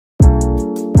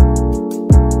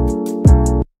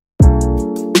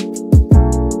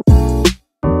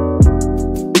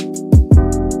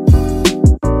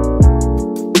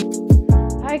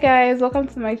guys, welcome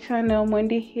to my channel.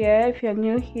 Wendy here. If you're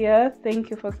new here,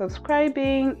 thank you for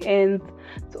subscribing, and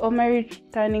to all my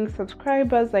returning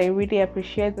subscribers, I really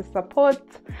appreciate the support.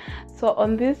 So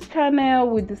on this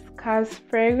channel we discuss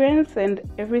fragrance and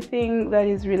everything that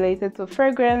is related to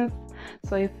fragrance.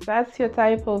 So if that's your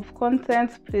type of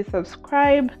content, please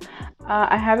subscribe.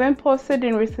 I haven't posted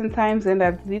in recent times and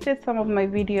I've deleted some of my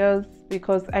videos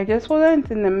because I just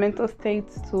wasn't in the mental state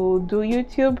to do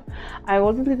YouTube. I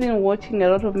wasn't even watching a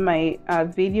lot of my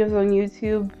videos on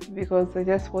YouTube because I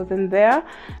just wasn't there.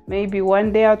 Maybe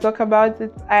one day I'll talk about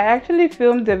it. I actually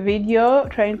filmed a video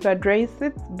trying to address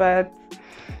it, but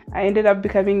I ended up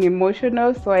becoming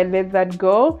emotional, so I let that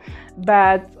go.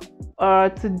 But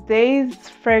today's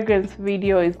fragrance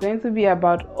video is going to be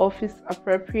about office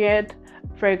appropriate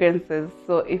fragrances.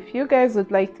 So if you guys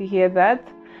would like to hear that,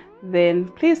 then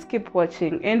please keep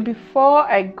watching. And before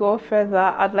I go further,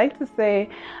 I'd like to say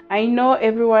I know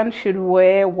everyone should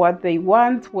wear what they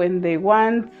want when they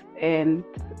want, and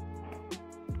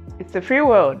it's a free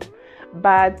world,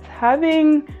 but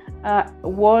having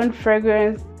worn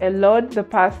fragrance a lot the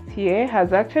past year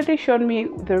has actually shown me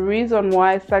the reason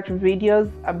why such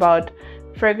videos about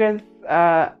fragrances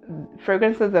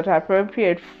that are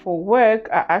appropriate for work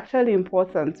are actually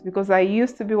important, because I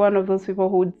used to be one of those people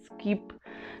who would skip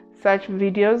such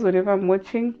videos whenever I'm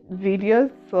watching videos.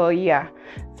 So yeah,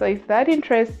 so if that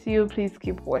interests you, please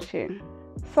keep watching.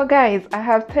 So guys, I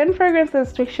have 10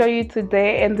 fragrances to show you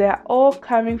today, and they're all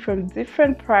coming from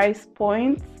different price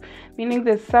points, meaning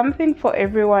there's something for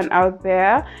everyone out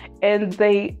there, and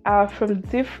they are from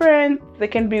they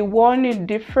can be worn in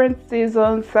different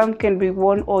seasons. Some can be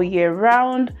worn all year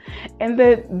round, and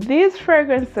these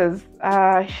fragrances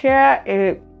share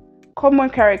a common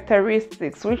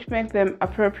characteristics which make them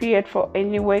appropriate for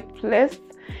any workplace.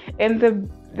 And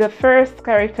the first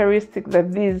characteristic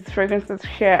that these fragrances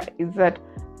share is that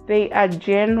they are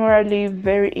generally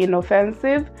very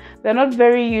inoffensive. They're not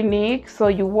very unique, so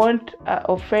you won't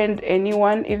offend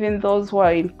anyone, even those who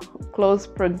are in close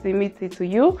proximity to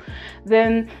you.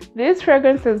 Then these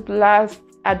fragrances last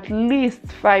at least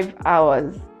 5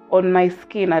 hours on my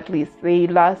skin. At least they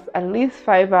last at least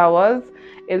 5 hours,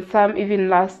 and some even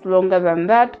last longer than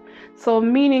that. So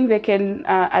meaning they can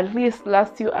at least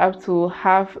last you up to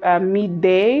half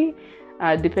midday,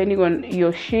 depending on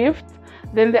your shift.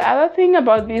 Then the other thing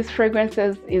about these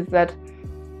fragrances is that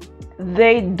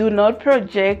they do not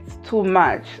project too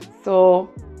much. So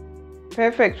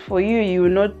perfect for you. You will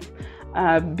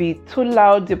not be too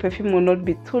loud. Your perfume will not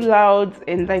be too loud.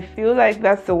 And I feel like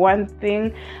that's the one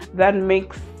thing that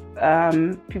makes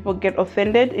people get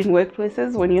offended in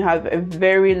workplaces, when you have a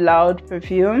very loud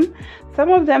perfume.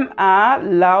 Some of them are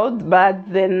loud, but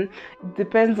then it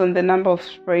depends on the number of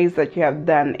sprays that you have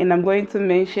done, and I'm going to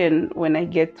mention when I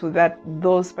get to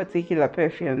those particular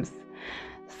perfumes.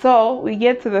 So we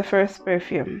get to the first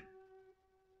perfume.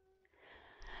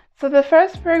 So the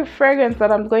first fragrance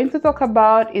that I'm going to talk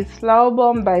about is Flower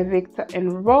Bomb by Victor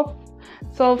and Rolf.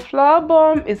 So Flower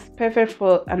Bomb is perfect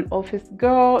for an office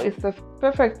girl. It's a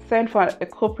perfect scent for a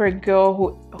corporate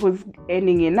girl who's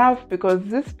earning enough, because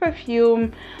this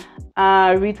perfume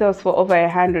retails for over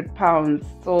 £100.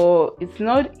 So it's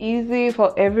not easy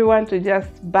for everyone to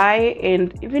just buy,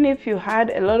 and even if you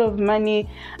had a lot of money,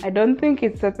 I don't think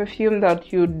it's a perfume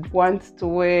that you'd want to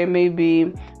wear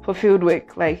maybe for field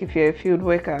work, like if you're a field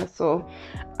worker. So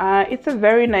it's a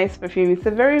very nice perfume. It's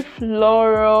a very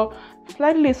floral,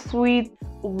 slightly sweet,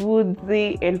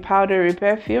 woodsy and powdery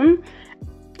perfume.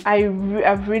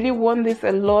 I've really worn this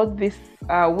a lot this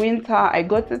winter. I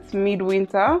got it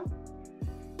midwinter,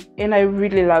 and I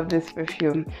really love this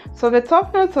perfume. So the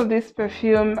top notes of this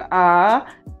perfume are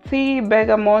tea,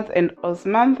 bergamot and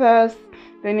osmanthus.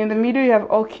 Then in the middle you have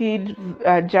orchid,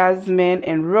 jasmine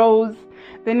and rose.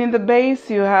 Then in the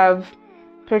base you have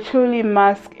patchouli,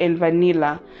 musk and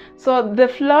vanilla. So the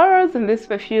florals in this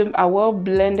perfume are well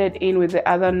blended in with the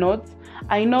other notes.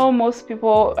 I know most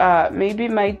people maybe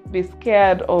might be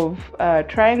scared of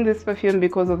trying this perfume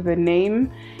because of the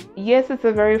name. Yes, it's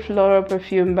a very floral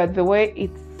perfume, but the way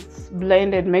it's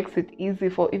blended makes it easy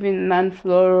for even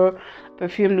non-floral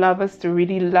perfume lovers to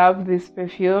really love this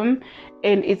perfume.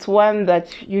 And it's one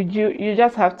that you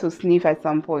just have to sniff at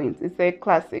some point. It's a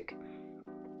classic.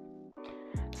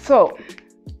 So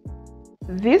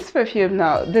this perfume,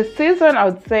 now the season, I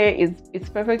would say it's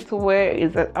perfect to wear.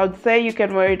 I would say you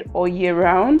can wear it all year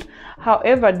round.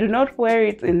 However, do not wear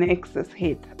it in excess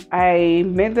heat. I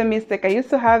made the mistake. I used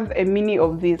to have a mini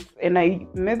of this, and I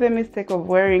made the mistake of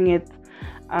wearing it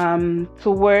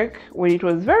to work when it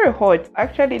was very hot.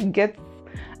 Actually, it gets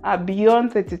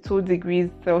beyond 32 degrees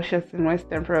Celsius in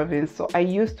Western Province, so I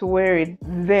used to wear it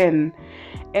then,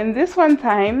 And this one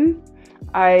time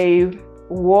I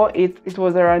wore it. It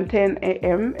was around 10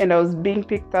 a.m. and I was being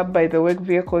picked up by the work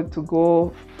vehicle to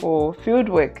go for field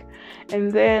work.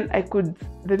 And then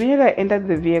the minute I entered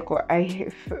the vehicle,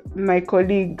 my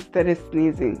colleague started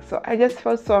sneezing. So I just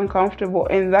felt so uncomfortable.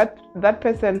 And that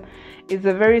person is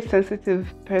a very sensitive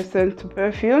person to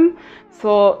perfume.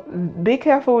 So be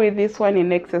careful with this one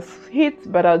in excess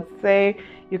heat, but I'd say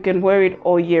you can wear it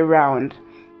all year round.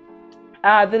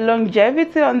 The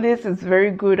longevity on this is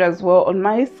very good as well. On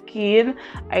my skin,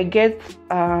 I get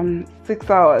 6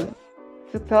 hours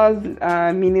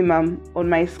minimum on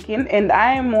my skin, and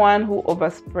I am one who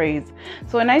oversprays.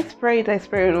 So when I spray it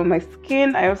on my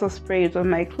skin. I also spray it on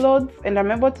my clothes, and I'm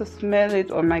able to smell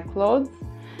it on my clothes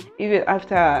even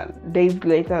after days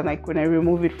later, like when I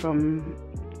remove it from,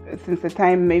 since the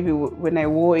time maybe when I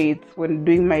wore it, when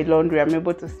doing my laundry, I'm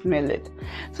able to smell it.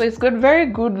 So it's got very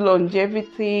good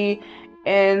longevity.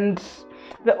 And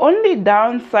the only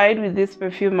downside with this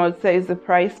perfume, I would say, is the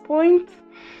price point.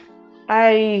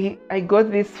 I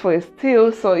got this for a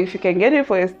steal, so if you can get it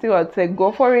for a steal, I'd say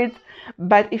go for it.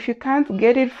 But if you can't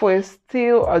get it for a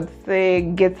steal, I'd say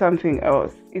get something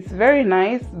else. It's very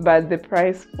nice, but the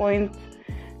price point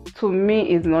to me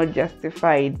is not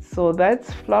justified. So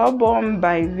that's Flower Bomb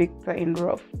by Victor in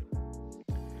Rough.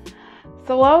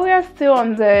 So while we are still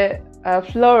on the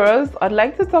florals, I'd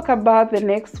like to talk about the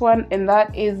next one, and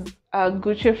that is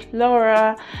Gucci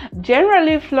Flora.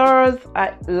 Generally, florals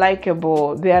are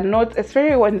likable. They are not,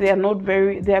 especially when they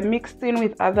are mixed in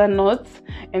with other notes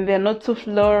and they're not too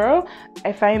floral.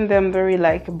 I find them very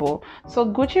likable. So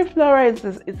Gucci Flora is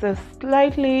a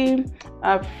slightly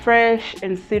fresh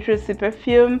and citrusy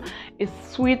perfume. It's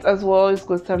sweet as well. It's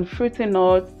got some fruity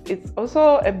notes. It's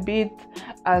also a bit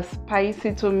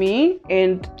spicy to me,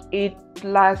 and it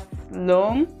lasts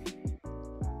long.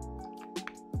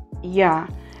 Yeah.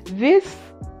 This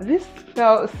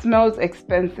smells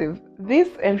expensive. This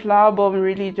and Flower Bomb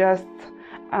really just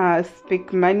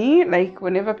speak money. Like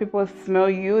whenever people smell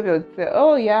you, they'll say,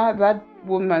 oh yeah, that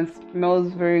woman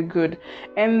smells very good.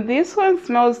 And this one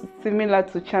smells similar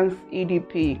to Chance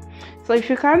EDP. So if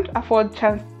you can't afford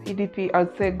Chance EDP,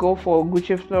 I'd say go for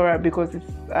Gucci Flora, because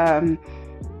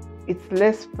it's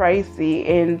less pricey,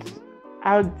 and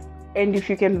if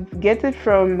you can get it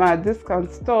from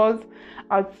discount stores,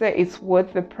 I'd say it's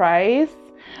worth the price.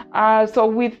 So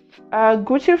with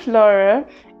Gucci Flora,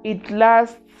 it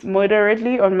lasts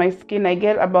moderately on my skin. I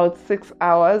get about 6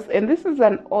 hours, and this is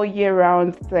an all year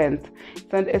round scent.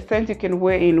 It's a scent you can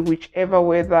wear in whichever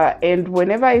weather, and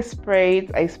whenever I spray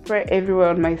it, I spray everywhere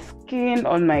on my skin,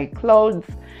 on my clothes,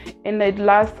 and it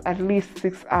lasts at least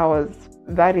 6 hours.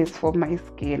 That is for my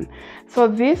skin. So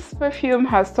this perfume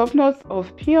has top notes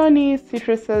of peony,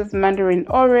 citruses, mandarin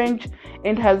orange,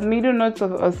 and has middle notes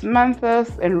of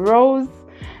osmanthus and rose.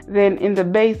 Then in the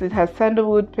base it has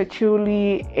sandalwood,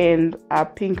 patchouli, and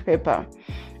pink pepper.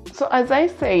 So as I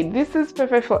say, this is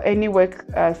perfect for any work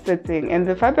setting, and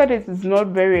the fact that it is not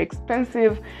very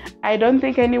expensive, I don't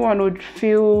think anyone would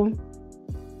feel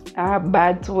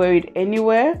bad to wear it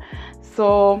anywhere.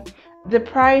 So the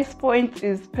price point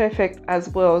is perfect as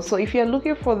well. So if you're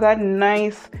looking for that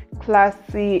nice,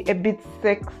 classy, a bit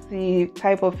sexy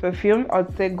type of perfume,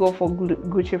 I'd say go for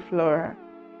Gucci Flora.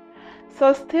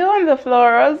 So still on the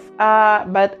florals,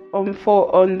 but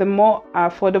on the more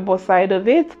affordable side of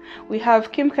it, we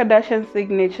have Kim Kardashian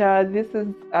Signature. This is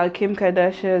Kim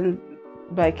Kardashian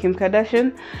by Kim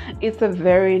Kardashian. It's a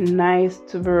very nice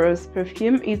tuberose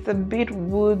perfume. It's a bit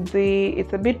woody,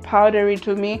 it's a bit powdery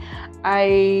to me.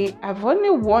 I've only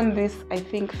worn this I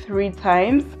think 3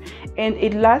 times, and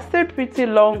it lasted pretty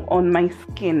long on my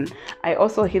skin. I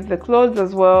also hit the clothes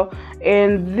as well,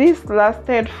 and this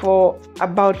lasted for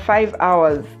about 5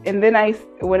 hours, and then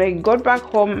when I got back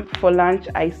home for lunch,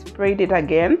 I sprayed it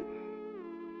again.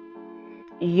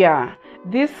 Yeah,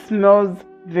 this smells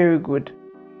very good.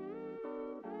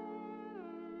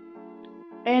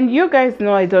 And you guys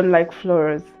know I don't like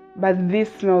florals, but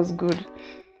this smells good.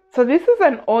 So this is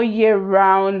an all year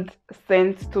round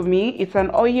scent to me. It's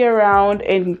an all year round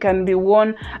and can be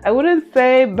worn, I wouldn't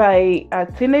say by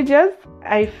teenagers.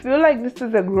 I feel like this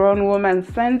is a grown woman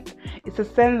scent. It's a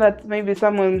scent that maybe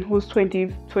someone who's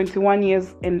 20, 21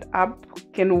 years and up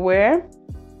can wear.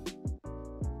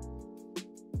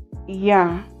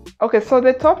 Yeah. Okay, so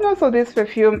the top notes of this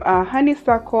perfume are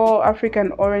honeysuckle,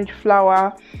 African orange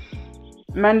flower,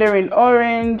 mandarin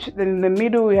orange. Then in the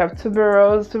middle we have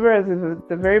tuberose. Tuberose is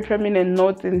the very prominent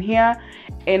note in here,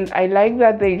 and I like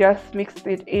that they just mixed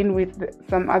it in with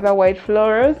some other white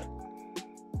florals.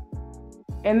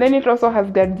 And then it also has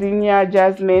gardenia,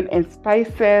 jasmine, and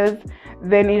spices.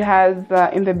 Then it has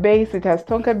in the base it has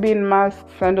tonka bean musk,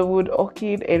 sandalwood,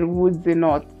 orchid, and woodsy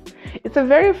notes. It's a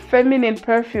very feminine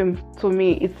perfume to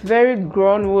me. It's very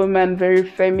grown woman, very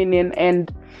feminine,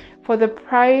 and for the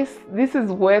price, this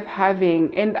is worth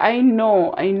having. And I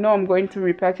know I'm going to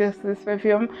repurchase this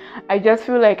perfume. I just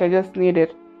feel like I just need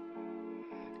it.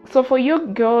 So for you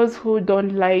girls who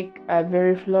don't like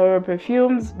very floral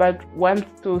perfumes but want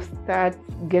to start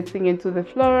getting into the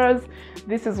florals,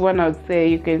 this is one I would say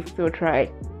you can still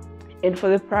try. And for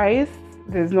the price,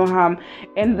 there's no harm.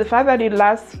 And the fact that it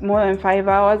lasts more than 5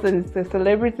 hours, and it's a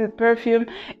celebrity perfume,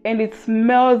 and it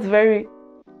smells very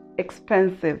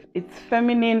expensive. It's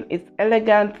feminine, it's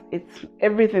elegant, it's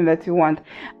everything that you want.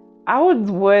 I would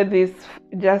wear this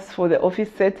just for the office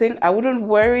setting. I wouldn't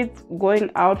wear it going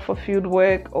out for field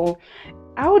work, or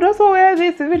I would also wear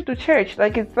this even to church.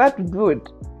 Like, it's that good.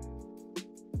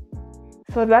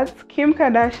 So that's Kim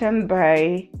Kardashian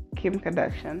by Kim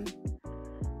Kardashian.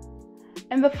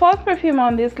 And the fourth perfume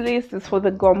on this list is for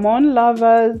the gourmand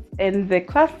lovers, and the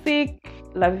classic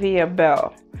La Vie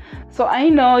Belle. So I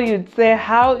know you'd say,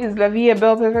 how is La Vie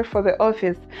Belle perfect for the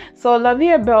office? So La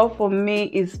Vie Belle for me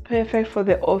is perfect for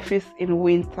the office in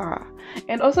winter.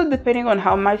 And also depending on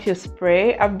how much you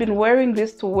spray. I've been wearing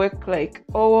this to work like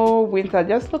all winter.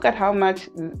 Just look at how much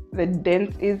the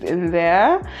dent is in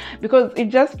there, because it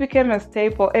just became a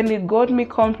staple and it got me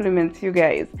compliments, you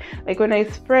guys. Like when I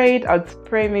sprayed, I'd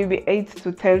spray maybe 8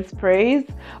 to 10 sprays,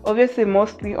 obviously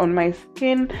mostly on my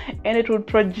skin, and it would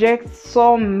project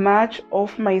so much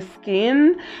of my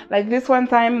skin. Like this one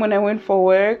time when I went for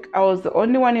work, I was the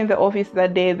only one in the office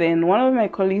that day. Then one of my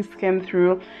colleagues came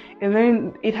through, and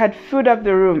then it had filled up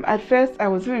the room. At first I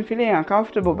was even feeling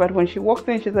uncomfortable, but when she walked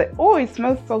in, she's like, oh, it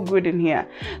smells so good in here.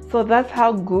 So that's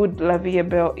how good La Vie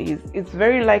Belle is. It's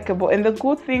very likable, and the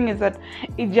good thing is that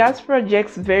it just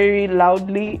projects very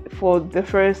loudly for the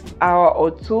first hour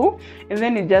or two, and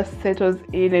then it just settles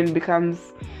in and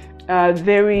becomes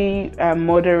very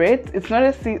moderate. It's not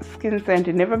a skin scent.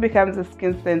 It never becomes a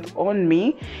skin scent on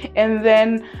me, and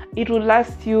then it will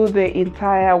last you the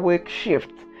entire work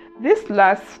shift. This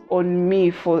lasts on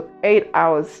me for 8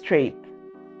 hours straight,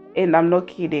 and I'm not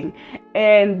kidding.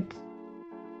 And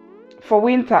for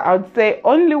winter, I would say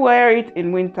only wear it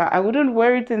in winter. I wouldn't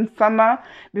wear it in summer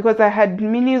because I had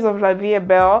minis of La Vie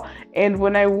Belle, and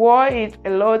when I wore it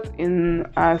a lot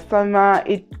in summer,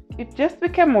 it just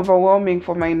became overwhelming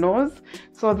for my nose.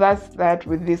 So that's that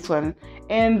with this one.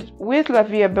 And with La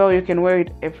Vie Belle, you can wear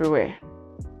it everywhere.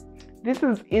 This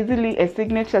is easily a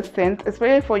signature scent,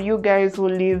 especially for you guys who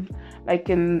live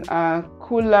like in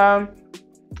cooler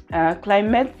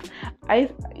climates.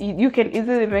 You can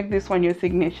easily make this one your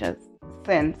signature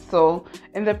scent. So,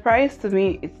 and the price to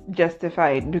me is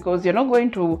justified because you're not going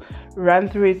to run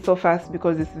through it so fast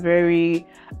because it's very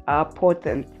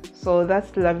potent. So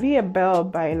that's La Vie Belle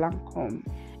by Lancome.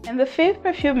 And the fifth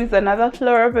perfume is another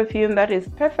floral perfume that is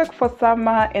perfect for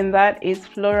summer, and that is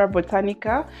Flora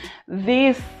Botanica.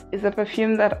 This is a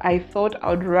perfume that I thought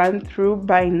I would run through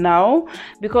by now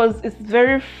because it's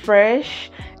very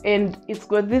fresh, and it's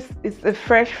a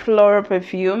fresh floral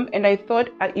perfume, and I thought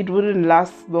it wouldn't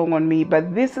last long on me,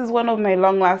 but this is one of my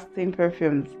long-lasting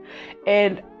perfumes,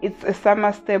 and it's a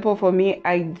summer staple for me.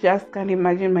 I just can't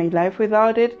imagine my life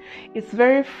without it. It's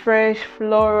very fresh,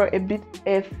 floral, a bit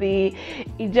earthy.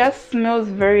 It just smells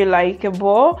very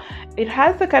likable. It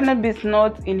has the cannabis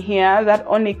note in here that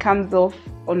only comes off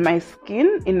on my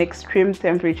skin in extreme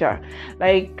temperature.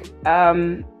 Like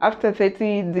after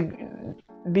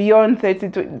beyond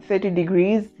 30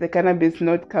 degrees, the cannabis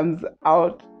note comes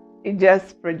out. It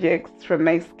just projects from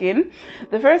my skin.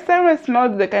 The first time I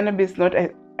smelled the cannabis note,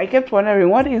 I kept wondering,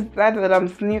 what is that I'm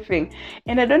sniffing?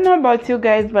 And I don't know about you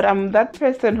guys, but I'm that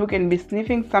person who can be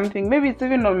sniffing something, maybe it's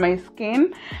even on my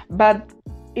skin, but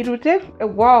it will take a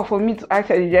while for me to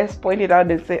actually just point it out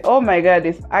and say, oh my god,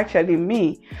 it's actually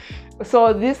me.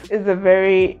 So this is a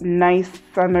very nice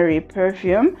summery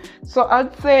perfume. So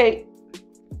I'd say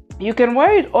you can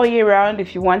wear it all year round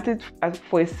if you want it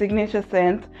for a signature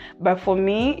scent, but for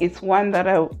me, it's one that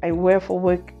I wear for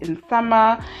work in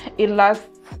summer. It lasts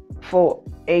for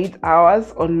 8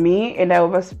 hours on me, and I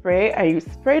overspray. I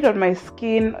spray it on my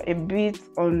skin, a bit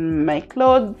on my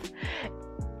clothes,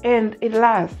 and it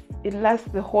lasts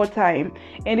the whole time,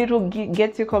 and it will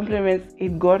get you compliments.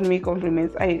 It got me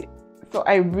compliments. So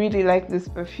I really like this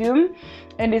perfume,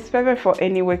 and it's perfect for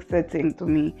any work setting to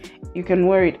me. You can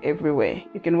wear it everywhere.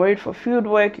 You can wear it for field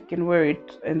work, you can wear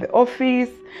it in the office.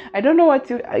 I don't know what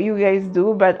you guys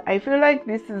do, but I feel like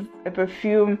this is a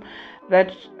perfume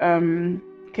that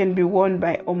can be worn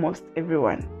by almost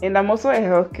everyone. And I'm also a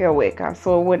healthcare worker,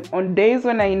 so on days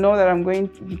when I know that I'm going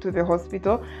to the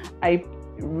hospital, I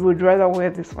would rather wear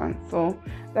this one. So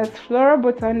that's Flora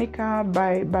Botanica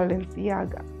by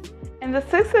Balenciaga. And the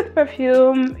sixth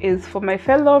perfume is for my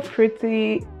fellow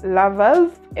fruity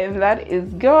lovers, and that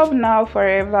is Girl of Now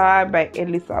Forever by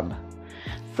Elisab.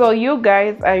 So you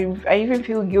guys, I even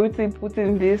feel guilty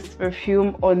putting this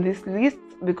perfume on this list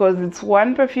because it's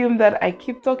one perfume that I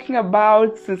keep talking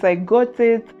about since I got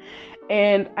it,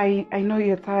 and I know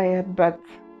you're tired, but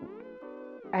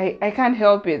I can't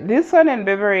help it. This one and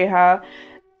Beverly Hills,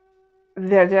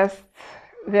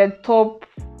 they're top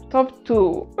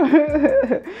two.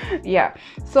 Yeah,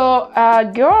 so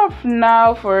Girl of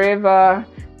Now Forever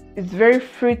is very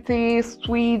fruity,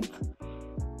 sweet,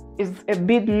 it's a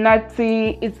bit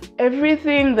nutty, it's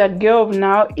everything that Girl of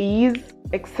Now is,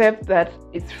 except that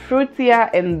it's fruitier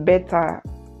and better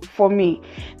for me.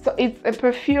 So it's a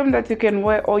perfume that you can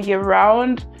wear all year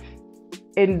round,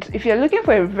 and if you're looking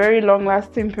for a very long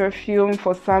lasting perfume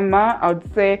for summer, I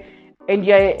would say, and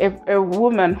you're a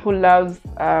woman who loves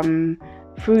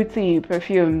fruity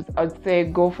perfumes, I'd say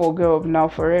go for Girl of Now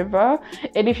Forever.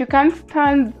 And if you can't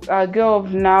stand Girl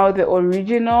of Now, the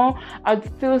original, I'd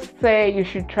still say you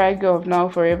should try Girl of Now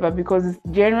Forever because it's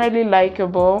generally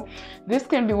likable. This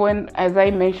can be worn, as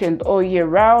I mentioned, all year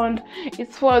round.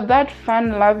 It's for that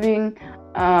fun-loving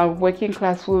working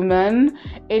class woman,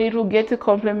 and it will get you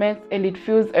compliments and it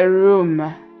fills a room.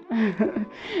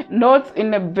 Not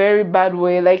in a very bad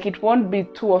way, like it won't be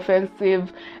too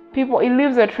offensive. It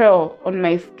leaves a trail on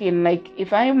my skin, like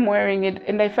if I'm wearing it,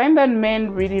 and I find that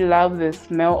men really love the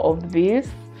smell of this,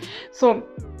 so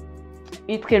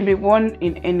it can be worn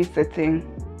in any setting.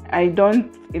 I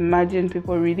don't imagine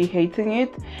people really hating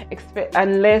it,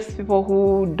 unless people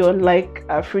who don't like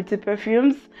fruity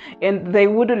perfumes, and they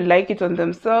wouldn't like it on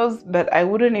themselves, but I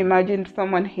wouldn't imagine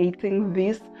someone hating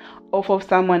this off of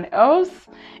someone else.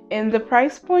 And the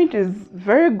price point is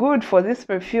very good for this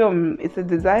perfume. It's a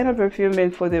designer perfume,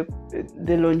 and for the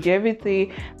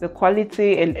longevity, the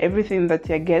quality, and everything that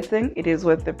you're getting, it is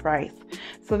worth the price.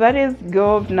 So that is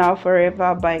Girl of Now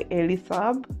Forever by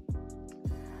Elisab.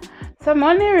 So I'm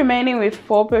only remaining with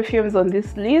 4 perfumes on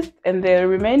this list, and the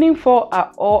remaining 4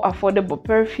 are all affordable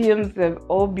perfumes. They're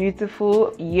all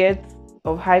beautiful yet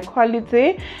of high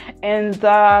quality, and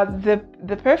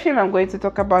the perfume I'm going to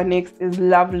talk about next is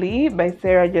Lovely by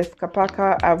Sarah Jessica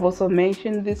Parker. I've also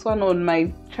mentioned this one on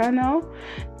my channel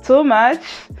too much,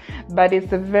 but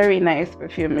it's a very nice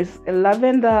perfume. It's a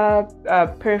lavender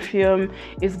perfume.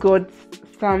 It's got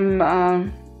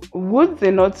some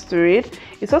woodsy notes to it.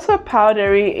 It's also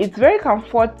powdery. It's very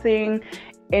comforting,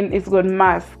 and it's got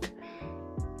musk.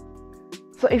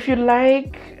 So if you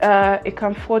like a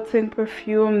comforting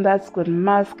perfume that's got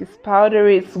musk, it's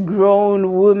powdery, it's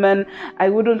grown woman, I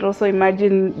wouldn't also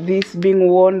imagine this being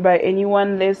worn by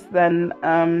anyone less than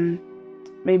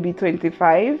maybe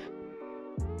 25,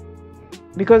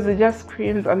 because it just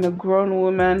screams I'm a grown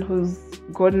woman who's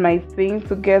got my thing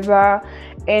together.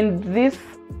 And this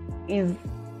is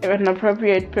an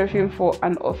appropriate perfume for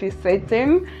an office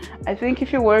setting. I think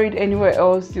if you wear it anywhere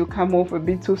else, you come off a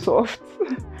bit too soft.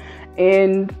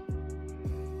 And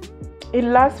it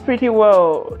lasts pretty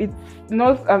well. It's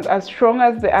not as strong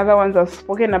as the other ones I've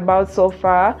spoken about so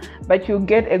far, but you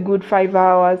get a good 5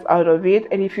 hours out of it.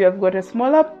 And if you have got a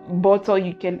smaller bottle,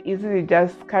 you can easily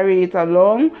just carry it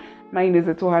along. Mine is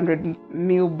a 200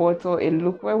 ml bottle, and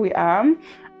look where we are.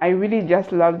 I really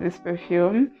just love this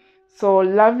perfume. So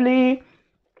Lovely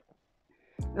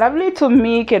to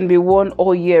me can be worn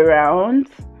all year round,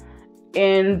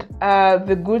 and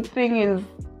the good thing is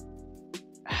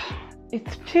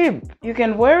it's cheap. You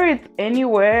can wear it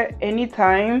anywhere,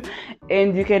 anytime,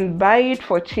 and you can buy it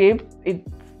for cheap.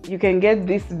 You can get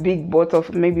this big bottle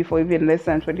maybe for even less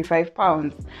than 25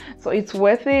 pounds. So it's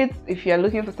worth it. If you're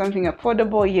looking for something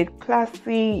affordable yet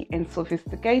classy and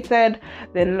sophisticated,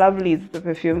 then Lovely is the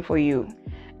perfume for you.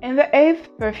 And the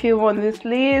 8th perfume on this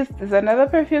list is another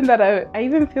perfume that I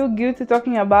even feel guilty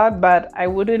talking about, but I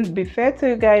wouldn't be fair to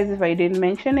you guys if I didn't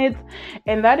mention it,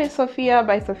 and that is Sophia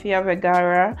by Sofia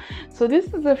Vergara. So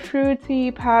this is a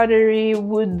fruity, powdery,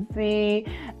 woodsy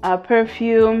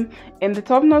perfume, and the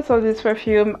top notes of this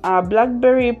perfume are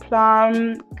blackberry,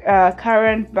 plum,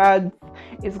 currant buds.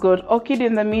 It's got orchid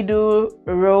in the middle,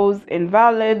 rose and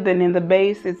violet. Then in the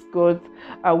base, it's got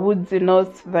woodsy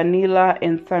notes, vanilla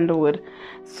and sandalwood.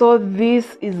 So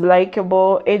this is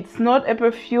likable. It's not a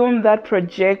perfume that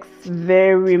projects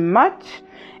very much,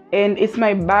 and it's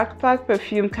my backpack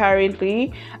perfume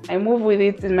currently. I move with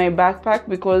it in my backpack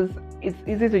because it's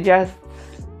easy to just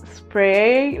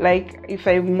spray, like if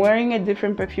I'm wearing a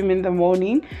different perfume in the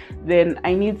morning, then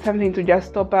I need something to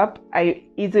just top up, I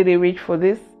easily reach for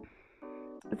this.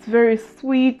 It's very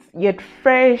sweet yet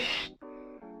fresh,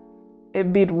 a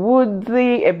bit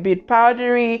woodsy, a bit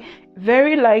powdery,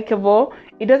 very likable.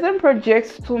 It doesn't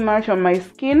project too much on my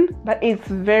skin, but it's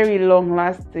very long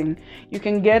lasting. You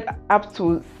can get up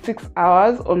to 6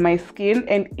 hours on my skin,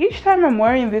 and each time I'm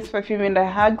wearing this perfume and I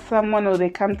hug someone or they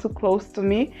come too close to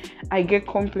me, I get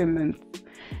compliments.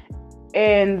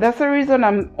 And that's the reason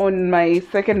I'm on my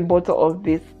second bottle of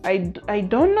this. I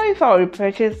don't know if I'll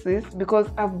repurchase this because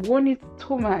I've worn it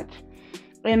too much.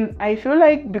 And I feel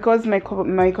like because my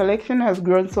collection has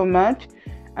grown so much,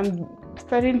 I'm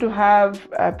starting to have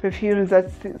perfumes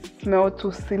that smell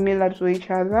too similar to each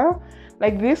other.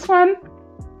 Like this one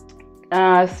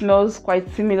smells quite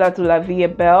similar to La Vie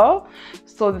Belle.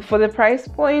 So for the price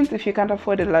point, if you can't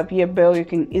afford a La Vie Belle, you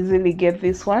can easily get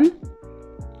this one.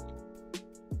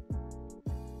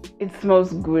 It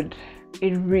smells good.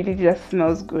 It really just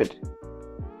smells good.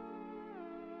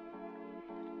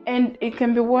 And it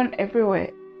can be worn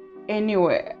everywhere,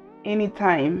 anywhere,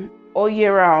 anytime, all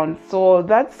year round. So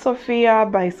that's Sophia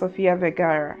by Sofia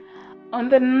Vergara. On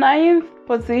the 9th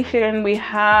position, we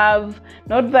have,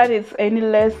 not that it's any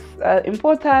less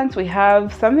important, we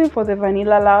have something for the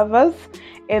vanilla lovers.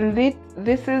 And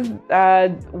this is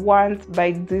Want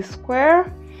by D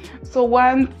Square. So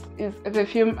Want is a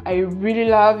perfume I really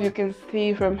love. You can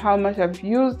see from how much I've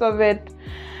used of it.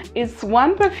 It's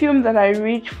one perfume that I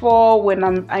reach for when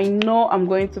I know I'm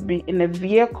going to be in a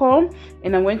vehicle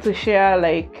and I'm going to share,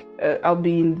 like I'll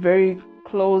be in very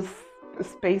close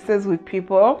spaces with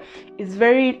people. It's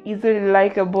very easily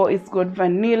likable. It's got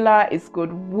vanilla, it's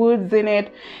got woods in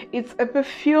it. It's a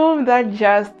perfume that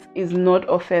just is not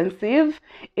offensive.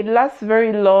 It lasts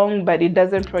very long, but it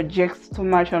doesn't project too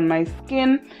much on my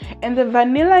skin. And the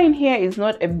vanilla in here is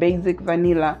not a basic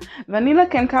vanilla. Vanilla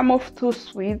can come off too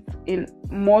sweet in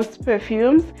most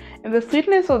perfumes, and the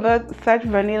sweetness of such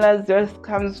vanillas just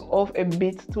comes off a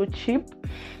bit too cheap.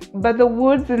 But the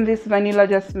woods in this vanilla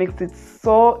just makes it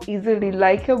so easily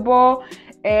likable,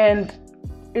 and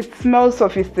it smells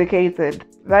sophisticated.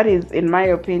 That is in my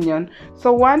opinion.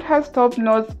 So Want has top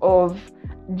notes of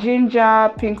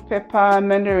ginger, pink pepper,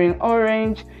 mandarin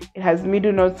orange. It has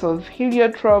middle notes of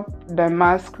heliotrope,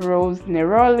 damask rose,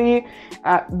 neroli,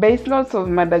 base notes of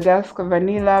Madagascar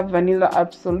vanilla, vanilla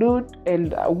absolute,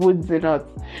 and woodsy notes.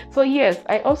 So yes,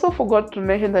 I also forgot to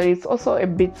mention that it's also a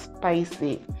bit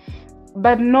spicy,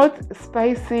 but not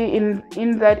spicy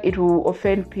in that it will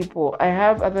offend people. I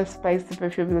have other spicy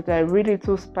perfumes that are really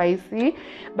too spicy,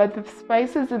 but the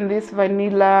spices in this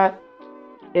vanilla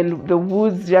and the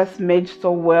woods just match so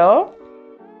well.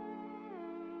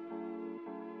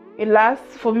 It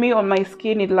lasts, for me on my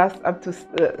skin, it lasts up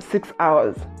to 6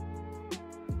 hours.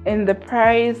 And the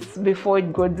price before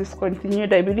it got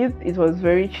discontinued, I believe it was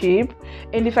very cheap.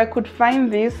 And if I could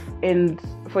find this and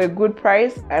for a good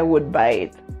price, I would buy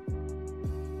it.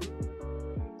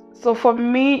 So for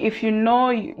me, if you know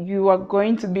you are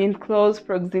going to be in close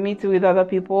proximity with other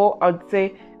people, I would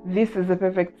say this is the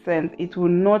perfect scent. It will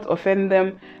not offend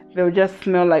them. They'll just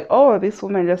smell like, oh, this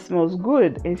woman just smells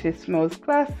good and she smells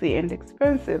classy and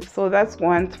expensive. So that's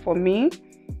Want for me.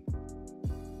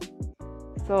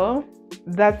 So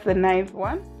that's the 9th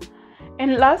one.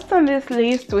 And last on this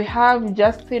list, we have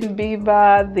Justin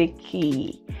Bieber, The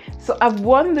Key. So I've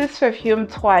worn this perfume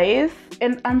twice,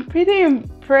 and I'm pretty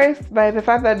impressed by the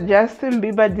fact that Justin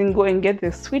Bieber didn't go and get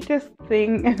the sweetest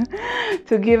thing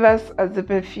to give us as a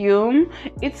perfume.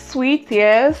 It's sweet,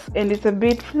 yes, and it's a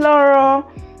bit floral,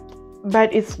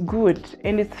 but it's good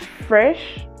and it's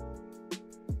fresh.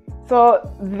 So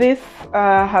this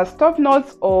has top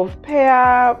notes of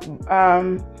pear,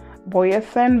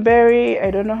 boysenberry berry,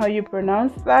 I don't know how you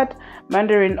pronounce that,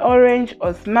 mandarin orange,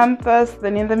 osmanthus.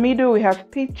 Then in the middle we have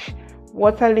peach,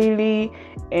 water lily,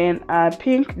 and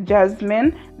pink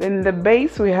jasmine. Then in the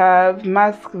base we have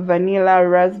musk, vanilla,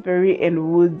 raspberry,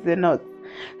 and woodsy notes.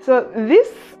 So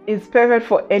this is perfect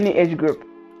for any age group.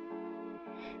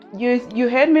 You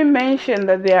heard me mention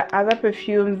that there are other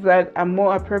perfumes that are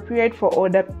more appropriate for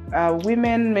older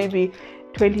women, maybe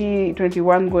 20,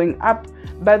 21 going up,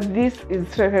 but this is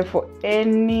perfect for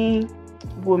any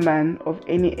woman of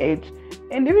any age,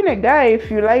 and even a guy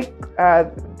if you like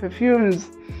perfumes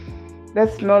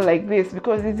that smell like this,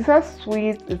 because it's just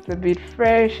sweet, it's a bit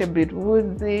fresh, a bit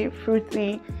woodsy,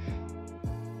 fruity,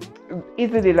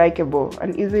 easily likable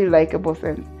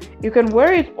scent. You can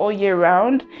wear it all year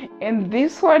round, and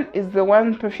this one is the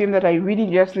one perfume that I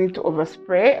really just need to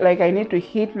overspray. Like I need to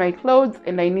heat my clothes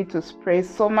and I need to spray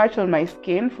so much on my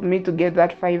skin for me to get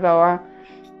that 5-hour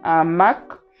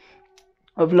mark.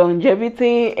 of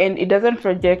longevity, and it doesn't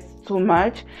project too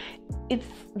much.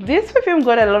 This perfume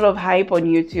got a lot of hype on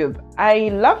YouTube. I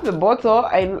love the bottle.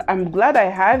 I'm glad I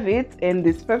have it, and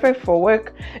it's perfect for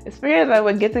work, especially that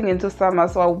we're getting into summer,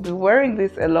 so I'll be wearing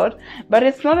this a lot. But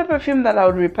it's not a perfume that I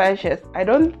would repurchase. I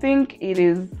don't think it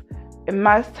is a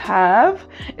must-have,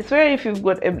 especially if you've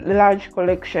got a large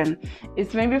collection.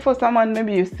 It's maybe for someone,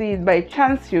 maybe you see it by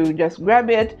chance, you just grab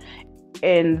it,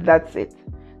 and that's it.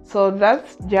 So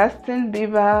that's Justin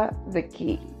Bieber, The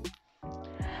Key.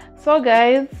 So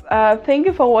guys, thank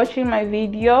you for watching my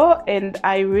video, and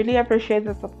I really appreciate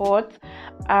the support.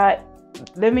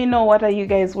 Let me know, what are you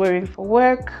guys wearing for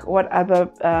work? What other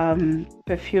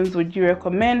perfumes would you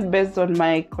recommend based on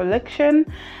my collection?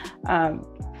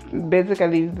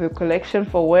 Basically the collection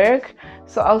for work.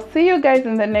 So I'll see you guys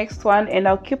in the next one, and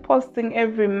I'll keep posting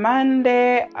every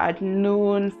Monday at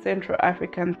noon Central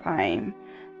African time.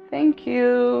 Thank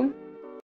you.